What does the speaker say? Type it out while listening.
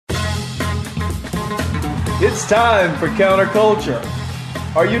It's time for Counterculture.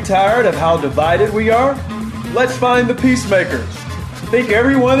 Are you tired of how divided we are? Let's find the peacemakers. Think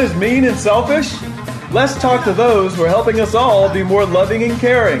everyone is mean and selfish? Let's talk to those who are helping us all be more loving and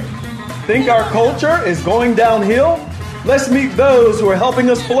caring. Think our culture is going downhill? Let's meet those who are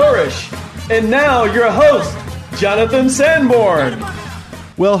helping us flourish. And now your host, Jonathan Sanborn.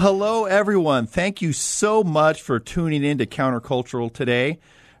 Well, hello, everyone. Thank you so much for tuning in to Countercultural today.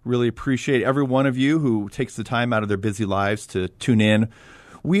 Really appreciate every one of you who takes the time out of their busy lives to tune in.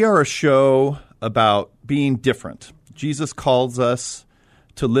 We are a show about being different. Jesus calls us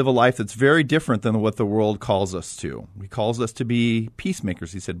to live a life that's very different than what the world calls us to. He calls us to be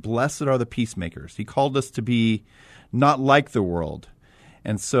peacemakers. He said, "Blessed are the peacemakers." He called us to be not like the world.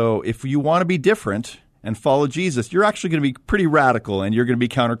 And so if you want to be different and follow Jesus, you're actually going to be pretty radical and you're going to be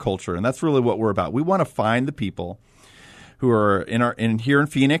counterculture. And that's really what we're about. We want to find the people who are here in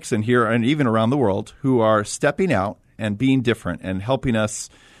Phoenix and here and even around the world who are stepping out and being different and helping us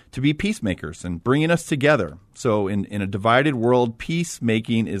to be peacemakers and bringing us together. So in a divided world,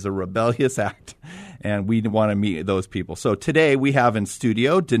 peacemaking is a rebellious act, and we want to meet those people. So today we have in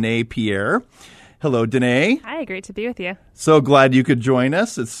studio Danae Pierre. Hello, Danae. Hi, great to be with you. So glad you could join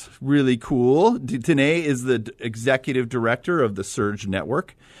us. It's really cool. Danae is the executive director of the Surge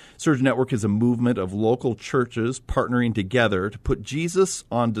Network. Surge Network is a movement of local churches partnering together to put Jesus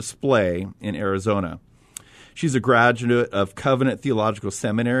on display in Arizona. She's a graduate of Covenant Theological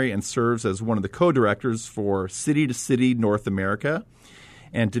Seminary and serves as one of the co-directors for City to City North America.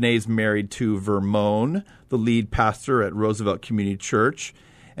 And Danae's married to Vermon, the lead pastor at Roosevelt Community Church.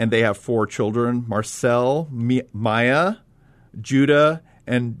 And they have 4 children, Marcel, Maya, Judah,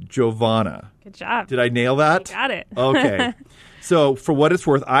 and Giovanna. Good job. Did I nail that? You got it. Okay. So for what it's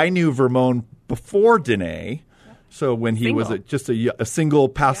worth, I knew Vermon before Danae. So when he was just a single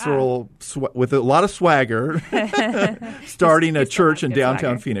pastoral with a lot of swagger, starting a church in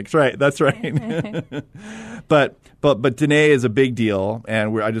downtown Phoenix. Right, that's right. But Danae is a big deal,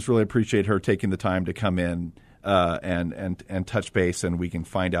 and I just really appreciate her taking the time to come in and touch base, and we can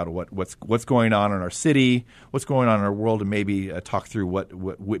find out what's going on in our city, what's going on in our world, and maybe talk through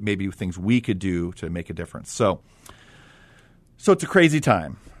what maybe things we could do to make a difference. So it's a crazy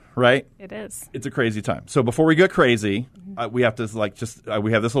time, right? It is. It's a crazy time. So before we get crazy, we have to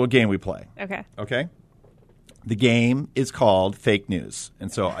we have this little game we play. Okay. Okay? The game is called Fake News.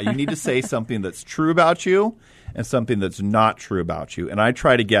 And so you need to say something that's true about you and something that's not true about you. And I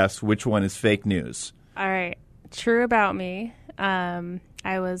try to guess which one is fake news. All right. True about me. I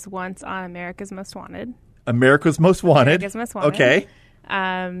was once on America's Most Wanted. America's Most Wanted. America's Most Wanted. Okay.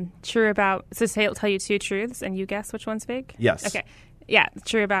 True about, so I'll tell you 2 truths and you guess which one's fake? Yes. Okay. Yeah.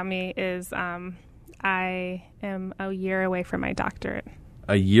 True about me is I am a year away from my doctorate.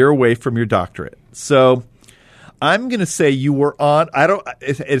 A year away from your doctorate. So I'm going to say you were on,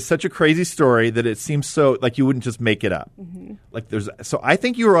 it's such a crazy story that it seems so like you wouldn't just make it up. Mm-hmm. So I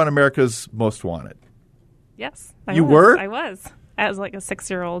think you were on America's Most Wanted. Yes. You were? I was. As like a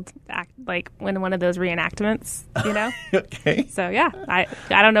 6-year-old, like when one of those reenactments, you know? Okay. So yeah, I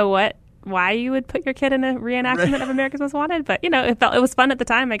don't know why you would put your kid in a reenactment of America's Most Wanted, but it was fun at the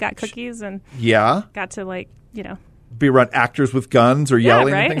time. I got cookies and got to be around actors with guns or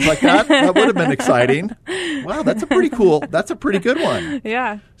yelling and things like that. That would have been exciting. Wow, that's a pretty good one.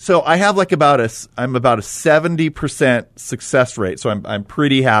 Yeah. So I have I'm about a 70% success rate. So I'm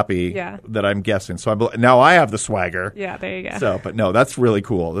pretty happy that I'm guessing. So now I have the swagger. Yeah, there you go. So, but no, that's really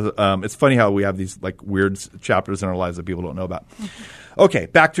cool. It's funny how we have these weird chapters in our lives that people don't know about. Okay,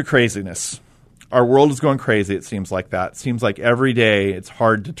 back to craziness. Our world is going crazy. It seems like that. It seems like every day it's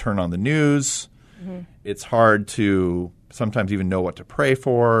hard to turn on the news. Mm-hmm. It's hard to sometimes even know what to pray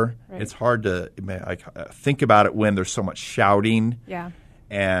for. Right. It's hard to think about it when there's so much shouting. Yeah.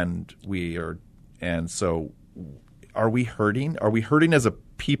 And so are we hurting? Are we hurting as a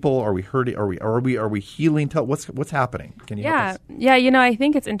people? Are we hurting? Are we healing? What's happening? Can you help us? Yeah. I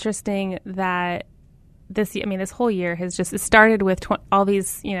think it's interesting that this whole year has it started with all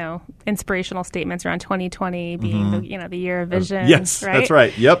these, inspirational statements around 2020 being the year of vision. Yes, right? That's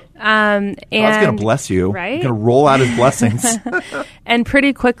right. Yep. And God's going to bless you. Right? He's going to roll out his blessings. And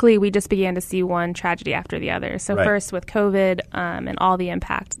pretty quickly, we just began to see one tragedy after the other. So first with COVID and all the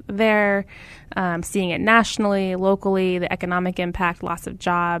impact there, seeing it nationally, locally, the economic impact, loss of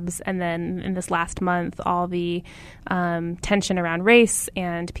jobs, and then in this last month, all the tension around race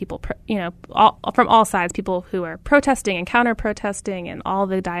and people, from all sides sides, people who are protesting and counter-protesting and all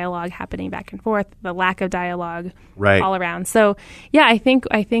the dialogue happening back and forth, the lack of dialogue all around. So, yeah, I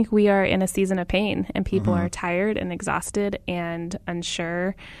think we are in a season of pain, and people are tired and exhausted and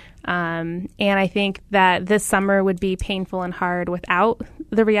unsure. And I think that this summer would be painful and hard without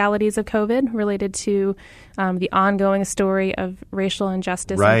the realities of COVID related to the ongoing story of racial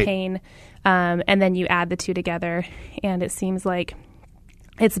injustice and pain. And then you add the two together, and it seems like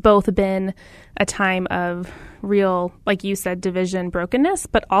it's both been a time of real, like you said, division, brokenness,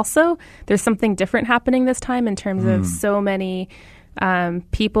 but also there's something different happening this time in terms of so many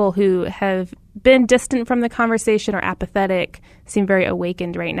people who have been distant from the conversation or apathetic seem very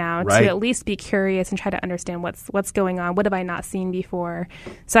awakened right now to at least be curious and try to understand what's going on. What have I not seen before?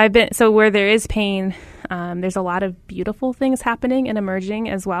 So where there is pain, there's a lot of beautiful things happening and emerging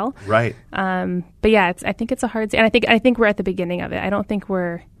as well. Right. But yeah, I think it's a hard, and I think we're at the beginning of it. I don't think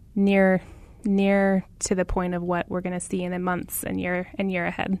we're near to the point of what we're going to see in the months and year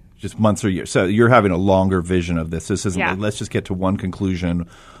ahead. Just months or years. So you're having a longer vision of this. This isn't like, let's just get to one conclusion,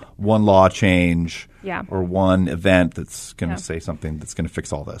 one law change, or one event that's going to say something that's going to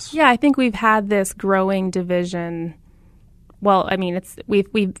fix all this. Yeah, I think we've had this growing division. Well, I mean,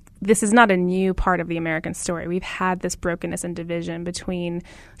 this is not a new part of the American story. We've had this brokenness and division between,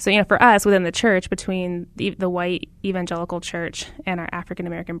 for us within the church, between the white evangelical church and our African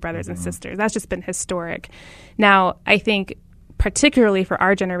American brothers and sisters. That's just been historic. Now, I think particularly for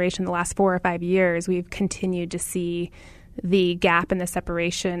our generation, the last 4 or 5 years, we've continued to see the gap and the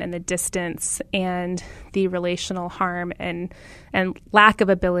separation and the distance and the relational harm and lack of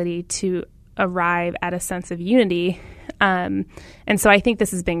ability to arrive at a sense of unity. And so I think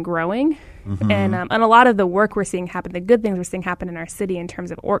this has been growing. And a lot of the work we're seeing happen, the good things we're seeing happen in our city in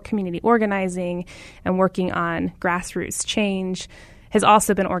terms of community organizing and working on grassroots change has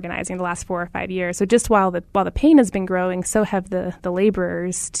also been organizing the last 4 or 5 years. So just while the pain has been growing, so have the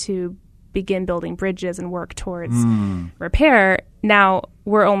laborers to begin building bridges and work towards repair. Now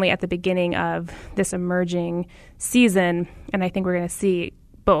we're only at the beginning of this emerging season, and I think we're going to see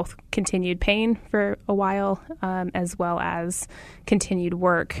both continued pain for a while, as well as continued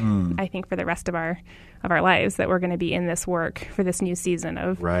work. I think for the rest of our lives, that we're going to be in this work for this new season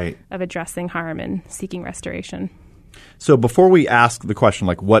of addressing harm and seeking restoration. So before we ask the question,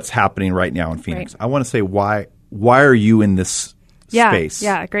 like what's happening right now in Phoenix, I want to say why are you in this space?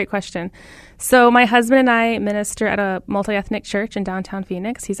 Yeah, great question. So my husband and I minister at a multi-ethnic church in downtown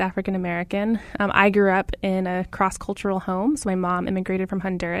Phoenix. He's African American. I grew up in a cross-cultural home. So my mom immigrated from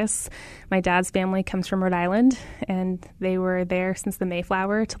Honduras. My dad's family comes from Rhode Island, and they were there since the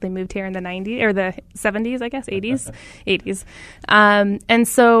Mayflower till they moved here in the 90s or the 70s, I guess, 80s. And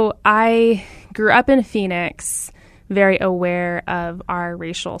so I grew up in Phoenix, very aware of our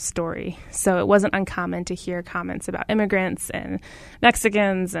racial story. So it wasn't uncommon to hear comments about immigrants and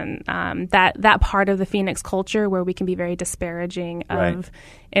Mexicans and that part of the Phoenix culture where we can be very disparaging of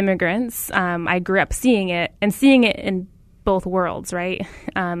immigrants. I grew up seeing it in both worlds, right?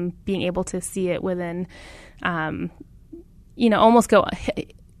 Being able to see it within, almost go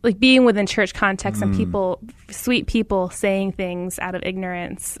like being within church context and people, sweet people saying things out of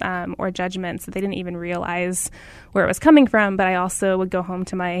ignorance or judgments that they didn't even realize where it was coming from. But I also would go home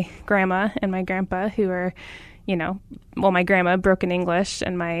to my grandma and my grandpa who are, my grandma broken English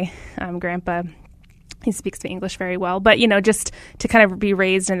and my grandpa, he speaks the English very well. But, just to kind of be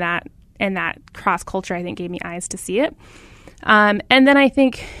raised in that cross culture, I think gave me eyes to see it. And then I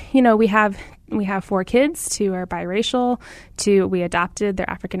think, we have 4 kids. 2 are biracial. 2 we adopted. They're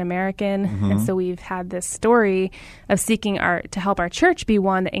African American. And so we've had this story of seeking to help our church be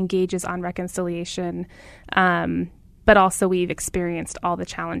one that engages on reconciliation. But also we've experienced all the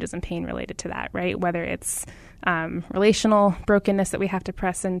challenges and pain related to that, right? Whether it's relational brokenness that we have to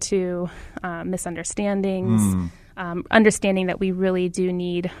press into, misunderstandings, understanding that we really do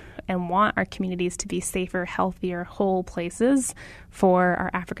need and want our communities to be safer, healthier, whole places for our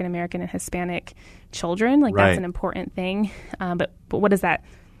African American and Hispanic children. That's an important thing. But what is that?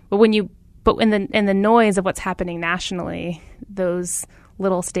 But in the noise of what's happening nationally, those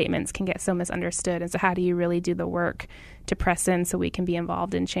little statements can get so misunderstood. And so how do you really do the work to press in so we can be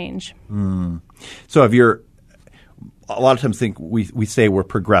involved in change? So a lot of times we say we're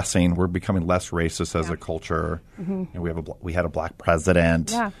progressing, we're becoming less racist as a culture, and we had a black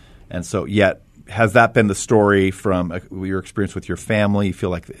president, and so yet has that been the story from your experience with your family? You feel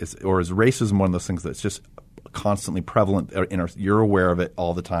like, or is racism one of those things that's just constantly prevalent? You're aware of it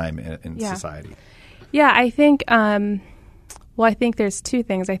all the time in society. Yeah, I think. I think there's 2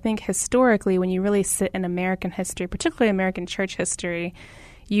 things. I think historically, when you really sit in American history, particularly American church history,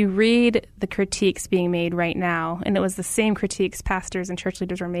 you read the critiques being made right now, and it was the same critiques pastors and church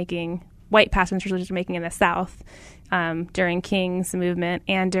leaders were making, white pastors and church leaders were making in the South during King's movement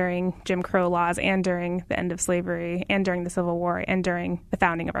and during Jim Crow laws and during the end of slavery and during the Civil War and during the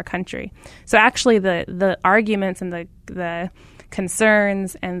founding of our country. So actually the arguments and the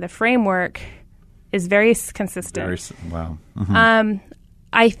concerns and the framework is very consistent. Wow. Mm-hmm.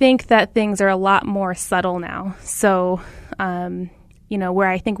 I think that things are a lot more subtle now. So, where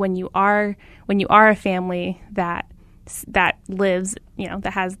I think when you are a family that lives,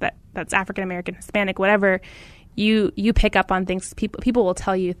 that's African American, Hispanic, whatever, you pick up on things. People will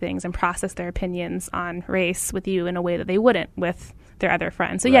tell you things and process their opinions on race with you in a way that they wouldn't with their other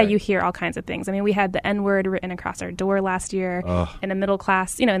friends. So yeah, you hear all kinds of things. I mean, we had the N-word written across our door last year in a middle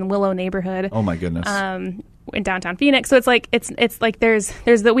class, in Willow neighborhood. Oh my goodness. In downtown Phoenix. So it's like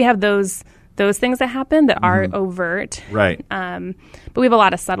we have those things that happen that are overt. Right. But we have a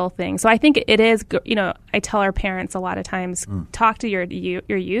lot of subtle things. So I think it is, I tell our parents a lot of times, talk to your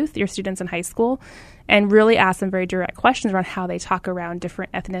youth, your students in high school, and really ask them very direct questions around how they talk around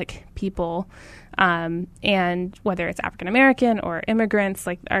different ethnic people. And whether it's African American or immigrants,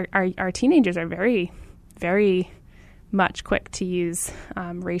 like our teenagers are very, very much quick to use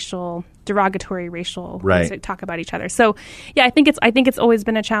derogatory racial ways to talk about each other. So yeah, I think it's always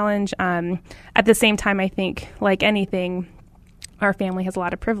been a challenge. At the same time, I think like anything, our family has a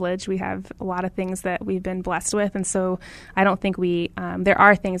lot of privilege. We have a lot of things that we've been blessed with. And so I don't think there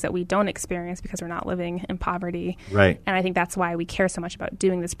are things that we don't experience because we're not living in poverty. Right. And I think that's why we care so much about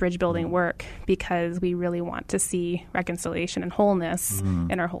doing this bridge building work, because we really want to see reconciliation and wholeness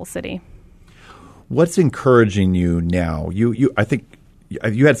in our whole city. What's encouraging you now? I think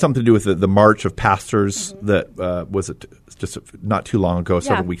you had something to do with the March of Pastors that was it just not too long ago,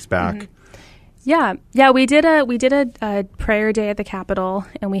 several weeks back. Mm-hmm. Yeah, we did a prayer day at the Capitol,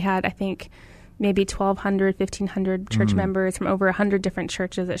 and we had, I think, maybe 1,200, 1,500 church members from over 100 different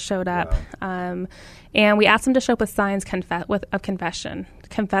churches that showed up. Wow. And we asked them to show up with signs of confession,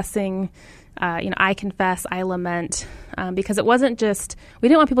 confessing, I confess, I lament, because it wasn't just, we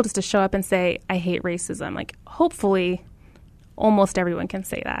didn't want people just to show up and say, I hate racism. Like, hopefully, almost everyone can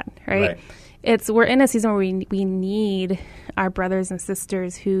say that, right? We're in a season where we need our brothers and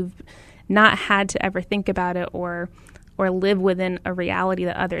sisters who've not had to ever think about it or live within a reality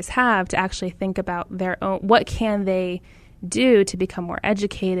that others have to actually think about their own, what can they do to become more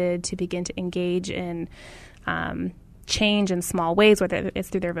educated, to begin to engage in change in small ways, whether it's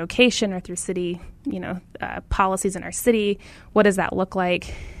through their vocation or through city, policies in our city. What does that look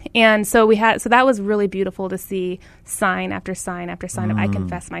like? And so that was really beautiful to see sign after sign after sign of I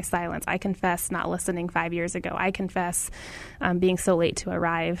confess my silence. I confess not listening 5 years ago. I confess being so late to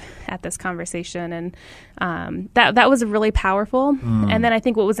arrive at this conversation. And that was really powerful. And then I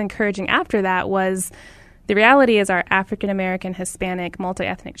think what was encouraging after that was the reality is our African American, Hispanic,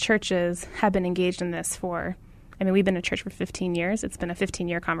 multi-ethnic churches have been engaged in this we've been a church for 15 years. It's been a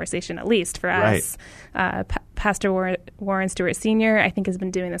 15-year conversation, at least for us. Pastor Warren Stewart Sr., I think, has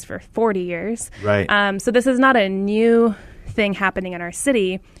been doing this for 40 years. Right. So this is not a new thing happening in our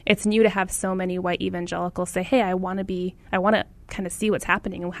city. It's new to have so many white evangelicals say, hey, I want to kind of see what's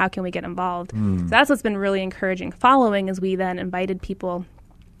happening and how can we get involved. So that's what's been really encouraging following, is we then invited people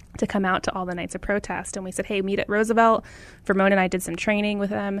to come out to all the nights of protest. And we said, hey, meet at Roosevelt. Vermone and I did some training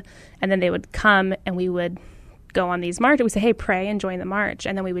with them. And then they would come and we would go on these marches. We say, hey, pray and join the march.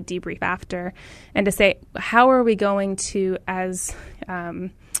 And then we would debrief after and to say, how are we going to, as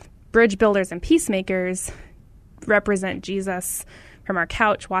bridge builders and peacemakers, represent Jesus from our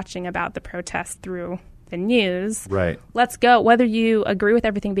couch watching about the protests through the news. Right. Let's go. Whether you agree with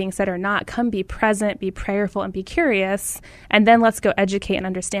everything being said or not, come be present, be prayerful, and be curious. And then let's go educate and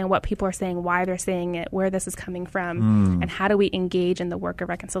understand what people are saying, why they're saying it, where this is coming from, and how do we engage in the work of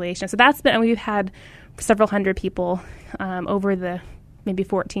reconciliation. So that's been, and we've had several hundred people over the maybe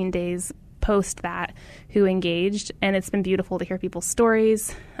 14 days post that who engaged, and it's been beautiful to hear people's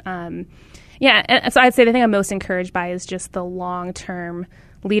stories. And so I'd say the thing I'm most encouraged by is just the long-term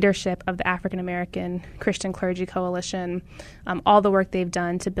leadership of the African American Christian Clergy Coalition, all the work they've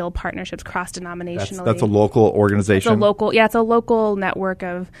done to build partnerships cross-denominationally. That's a local organization? It's a local network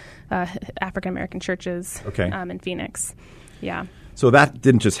of African American churches in Phoenix. Yeah. So that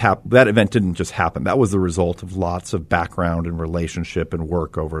didn't just happen. That event didn't just happen. That was the result of lots of background and relationship and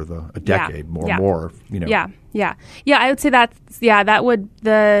work over a decade, more. Yeah. I would say that would,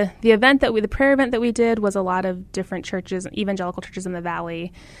 the prayer event that we did was a lot of different churches, evangelical churches in the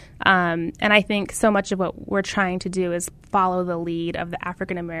Valley. And I think so much of what we're trying to do is follow the lead of the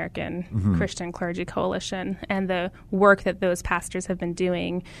African American Christian Clergy Coalition and the work that those pastors have been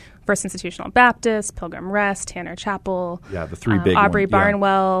doing. First Institutional Baptist, Pilgrim Rest, Tanner Chapel. Yeah, the three big Aubrey ones.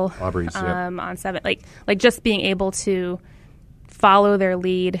 Barnwell. Yeah. Aubrey's, on 7. Like just being able to follow their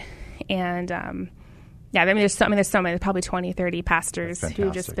lead and, there's so many, probably 20, 30 pastors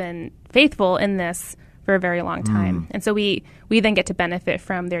who've just been faithful in this for a very long time. And so we then get to benefit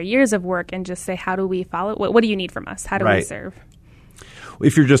from their years of work and just say, how do we follow? What do you need from us? How do we serve?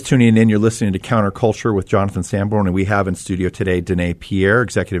 If you're just tuning in, you're listening to Counterculture with Jonathan Sanborn, and we have in studio today Danae Pierre,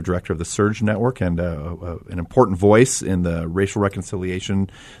 Executive Director of the Surge Network and an important voice in the racial reconciliation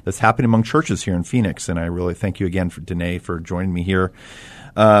that's happening among churches here in Phoenix. And I really thank you again, Danae, for joining me here.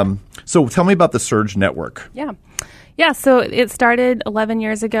 So tell me about the Surge Network. Yeah, so it started 11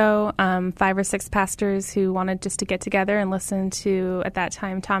 years ago, 5 or 6 pastors who wanted just to get together and listen to, at that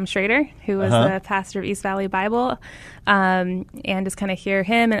time, Tom Schrader, who was the pastor of East Valley Bible, and just kind of hear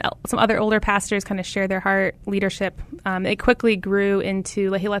him and some other older pastors kind of share their heart, leadership. It quickly grew into,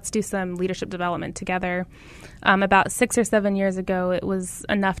 like, hey, let's do some leadership development together. About 6 or 7 years ago, it was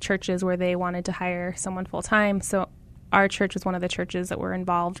enough churches where they wanted to hire someone full-time, so our church was one of the churches that were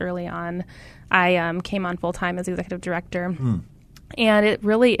involved early on. I came on full-time as executive director. And it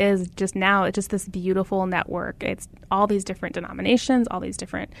really is just now, it's just this beautiful network. It's all these different denominations, all these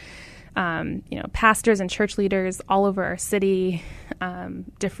different pastors and church leaders all over our city,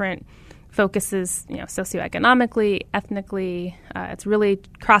 different focuses, socioeconomically, ethnically. It's really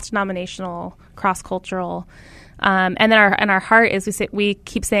cross-denominational, cross-cultural. And then our heart is we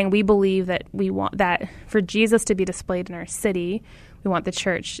keep saying we believe that we want that for Jesus to be displayed in our city, we want the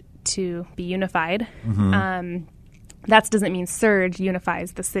church to be unified. That doesn't mean Surge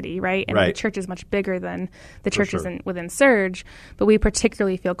unifies the city, right? And the church is much bigger than the churches within Surge, but we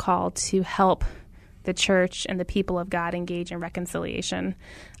particularly feel called to help the church and the people of God engage in reconciliation.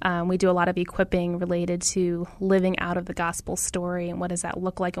 We do a lot of equipping related to living out of the gospel story and what does that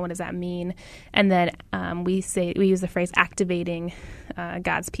look like and what does that mean. And then we use the phrase activating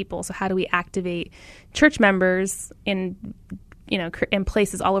God's people. So how do we activate church members in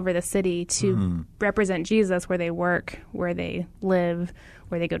places all over the city to represent Jesus where they work, where they live,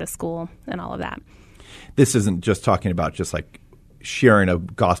 where they go to school, and all of that. This isn't just talking about just like sharing a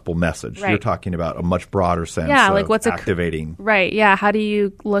gospel message. You're talking about a much broader sense of what's activating. How do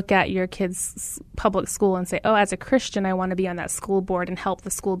you look at your kid's public school and say, oh, as a Christian, I want to be on that school board and help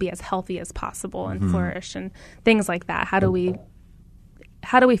the school be as healthy as possible and flourish and things like that. How do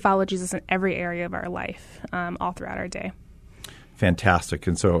we follow Jesus in every area of our life all throughout our day? Fantastic.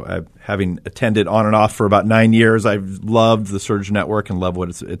 And so having attended on and off for about 9 years, I've loved the Surge Network and love what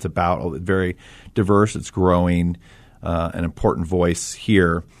it's about. It's very diverse. It's growing. An important voice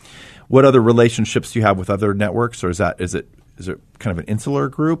here. What other relationships do you have with other networks, or is it kind of an insular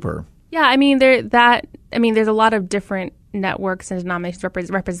group, or? Yeah, I mean there's a lot of different networks and denominations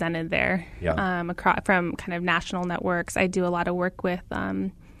represented there. From kind of national networks. I do a lot of work with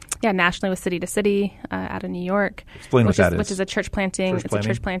nationally with City to City out of New York. Explain what that is. Which is a church planting. It's a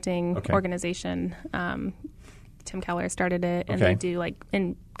church planting organization. Tim Keller started it, and they do like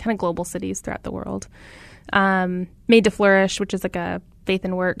in kind of global cities throughout the world. Made to Flourish, which is like a faith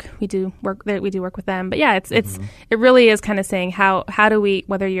and work. We do work with them. But yeah, it really is kind of saying how do we,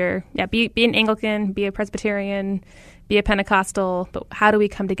 whether you're be an Anglican, be a Presbyterian, be a Pentecostal, but how do we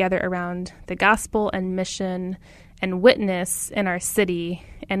come together around the gospel and mission and witness in our city,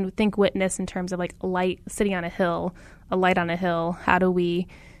 and think witness in terms of like a light city on a hill, a light on a hill. How do we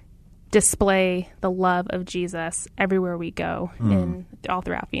display the love of Jesus everywhere we go all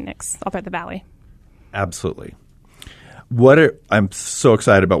throughout Phoenix, all throughout the Valley? Absolutely. I'm so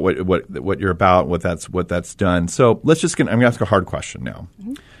excited about what you're about, what that's done. So I'm going to ask a hard question now.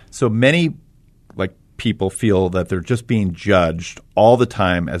 So many people feel that they're just being judged all the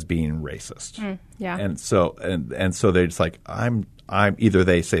time as being racist. And so they're just like, I'm either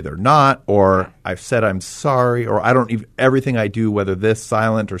they say they're not, or I've said I'm sorry, or I don't even, everything I do, whether this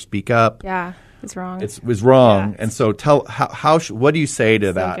silent or speak up. It's wrong. It was wrong. And so what do you say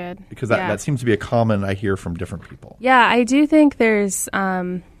to that? Good. Because that seems to be a common I hear from different people. Yeah, I do think there's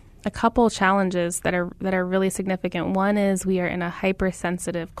a couple challenges that are really significant. One is we are in a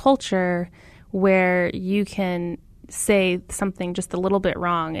hypersensitive culture where you can say something just a little bit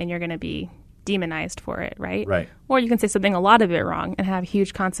wrong and you're going to be demonized for it, right? Right. Or you can say something a lot of it wrong and have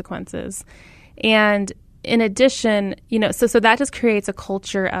huge consequences. And in addition, so that just creates a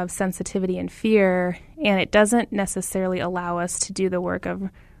culture of sensitivity and fear, and it doesn't necessarily allow us to do the work of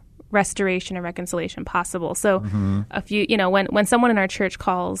restoration and reconciliation possible. So when someone in our church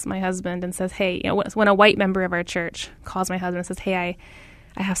calls my husband and says, hey, when a white member of our church calls my husband and says, hey,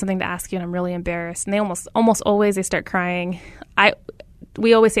 I have something to ask you and I'm really embarrassed, and they almost always they start crying.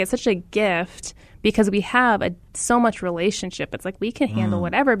 We always say it's such a gift because we have so much relationship. It's like we can handle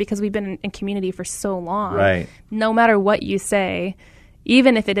whatever because we've been in community for so long. Right. No matter what you say,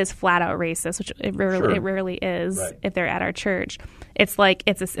 even if it is flat out racist, which it rarely is if they're at our church, it's like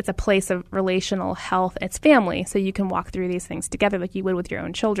it's a place of relational health. It's family, so you can walk through these things together like you would with your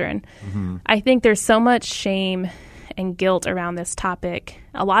own children. I think there's so much shame and guilt around this topic.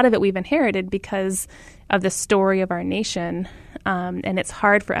 A lot of it we've inherited because of the story of our nation, and it's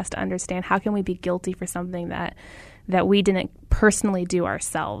hard for us to understand how can we be guilty for something that we didn't personally do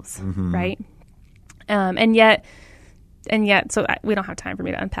ourselves, right? And yet, so we don't have time for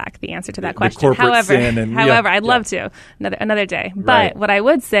me to unpack the answer to that question. However, I'd love to another day. But what I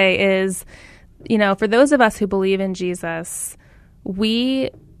would say is, for those of us who believe in Jesus, we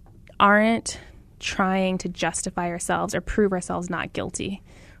aren't trying to justify ourselves or prove ourselves not guilty.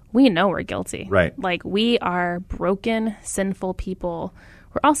 We know we're guilty. Right. Like, we are broken, sinful people.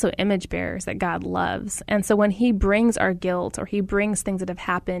 We're also image bearers that God loves. And so when he brings our guilt or he brings things that have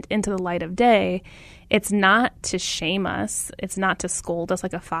happened into the light of day, it's not to shame us. It's not to scold us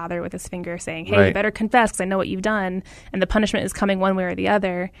like a father with his finger saying, hey, you better confess because I know what you've done. And the punishment is coming one way or the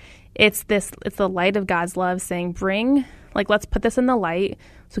other. It's the light of God's love saying, let's put this in the light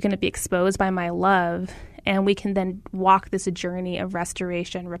so we can be exposed by my love. And we can then walk this journey of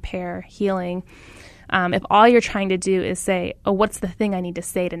restoration, repair, healing. If all you're trying to do is say, oh, what's the thing I need to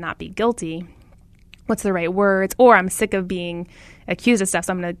say to not be guilty? What's the right words? Or I'm sick of being accused of stuff,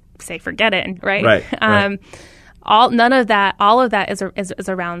 so I'm going to say, forget it. Right. All of that is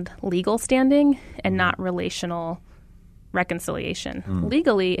around legal standing and not relational reconciliation.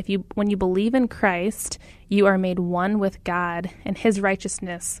 Legally, when you believe in Christ, you are made one with God, and his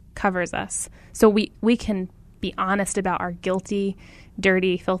righteousness covers us. So we can be honest about our guilty,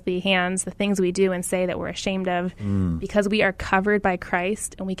 dirty, filthy hands, the things we do and say that we're ashamed of, because we are covered by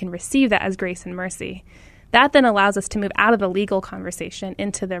Christ, and we can receive that as grace and mercy. That then allows us to move out of the legal conversation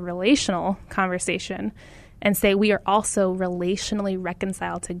into the relational conversation and say we are also relationally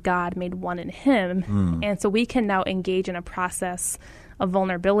reconciled to God, made one in him. And so we can now engage in a process of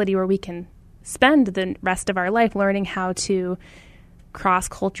vulnerability where we can spend the rest of our life learning how to cross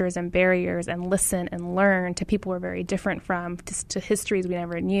cultures and barriers and listen and learn to people we're very different from, to histories we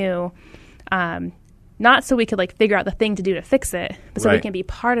never knew. Not so we could figure out the thing to do to fix it, but so we can be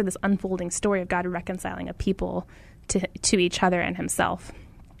part of this unfolding story of God reconciling a people to each other and himself.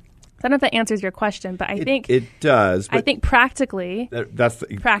 I don't know if that answers your question, but I think it does. I think practically,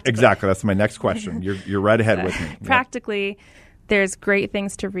 exactly. That's my next question. You're right ahead with me. Practically, there's great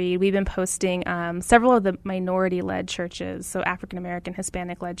things to read. We've been posting several of the minority-led churches, so African-American,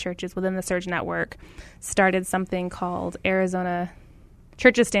 Hispanic-led churches within the Surge Network, started something called Arizona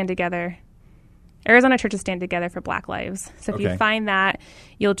Churches Stand Together for Black Lives. So if you find that,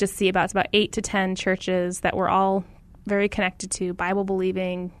 you'll just see it's about 8 to 10 churches that we're all very connected to,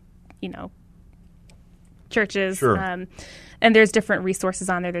 Bible-believing, churches. Sure. And there's different resources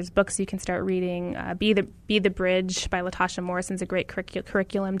on there. There's books you can start reading. Be the Bridge by Latasha Morrison's a great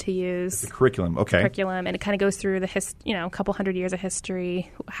curriculum to use. It's a curriculum, okay. And it kind of goes through a couple hundred years of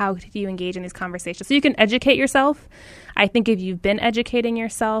history. How do you engage in these conversations? So you can educate yourself. I think if you've been educating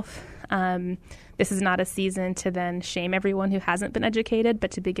yourself, this is not a season to then shame everyone who hasn't been educated,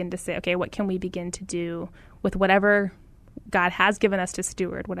 but to begin to say, okay, what can we begin to do with whatever God has given us to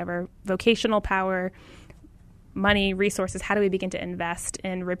steward, whatever vocational power, money, resources, how do we begin to invest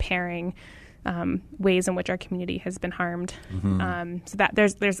in repairing ways in which our community has been harmed? So that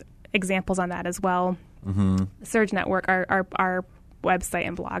there's examples on that as well. The Surge Network, our website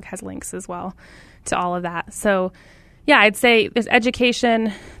and blog has links as well to all of that. So yeah, I'd say there's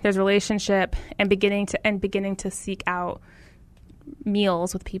education, there's relationship, and beginning to seek out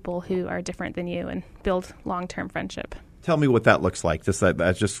meals with people who are different than you and build long-term friendship. Tell me what that looks like. That's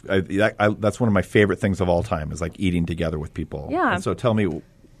one of my favorite things of all time is eating together with people. Yeah. And so tell me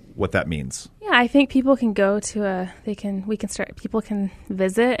what that means. Yeah, I think people can go to people can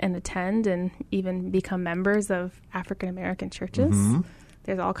visit and attend and even become members of African American churches.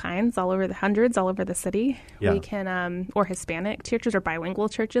 There's all kinds, hundreds all over the city. Yeah. We can, or Hispanic churches or bilingual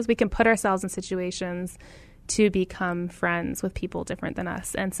churches. We can put ourselves in situations to become friends with people different than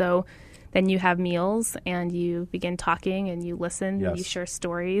us. And so then you have meals and you begin talking and you listen and you share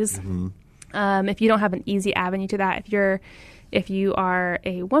stories. If you don't have an easy avenue to that, if you are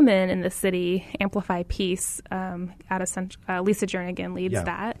a woman in the city, Amplify Peace out of Lisa Jernigan leads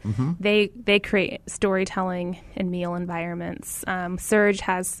that. Mm-hmm. They create storytelling and meal environments. Surge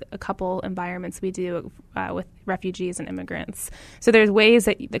has a couple environments we do with refugees and immigrants. So there's ways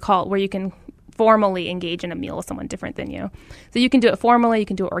where you can formally engage in a meal with someone different than you. So you can do it formally, you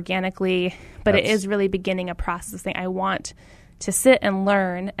can do it organically, but it is really beginning a process thing. I want to sit and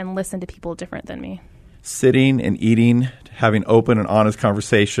learn and listen to people different than me. Sitting and eating, having open and honest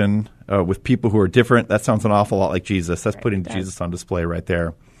conversation with people who are different, that sounds an awful lot like Jesus. That's putting Jesus on display right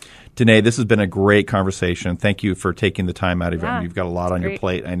there. Danae, this has been a great conversation. Thank you for taking the time out of it. You've got a lot on your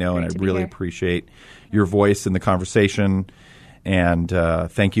plate, I know, and I really appreciate your voice in the conversation. And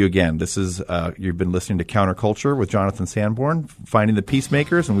thank you again. This is you've been listening to Counterculture with Jonathan Sanborn, Finding the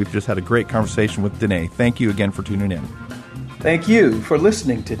Peacemakers, and we've just had a great conversation with Danae. Thank you again for tuning in. Thank you for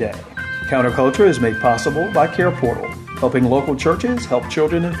listening today. Counterculture is made possible by Care Portal, helping local churches help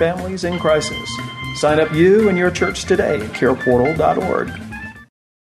children and families in crisis. Sign up you and your church today at careportal.org.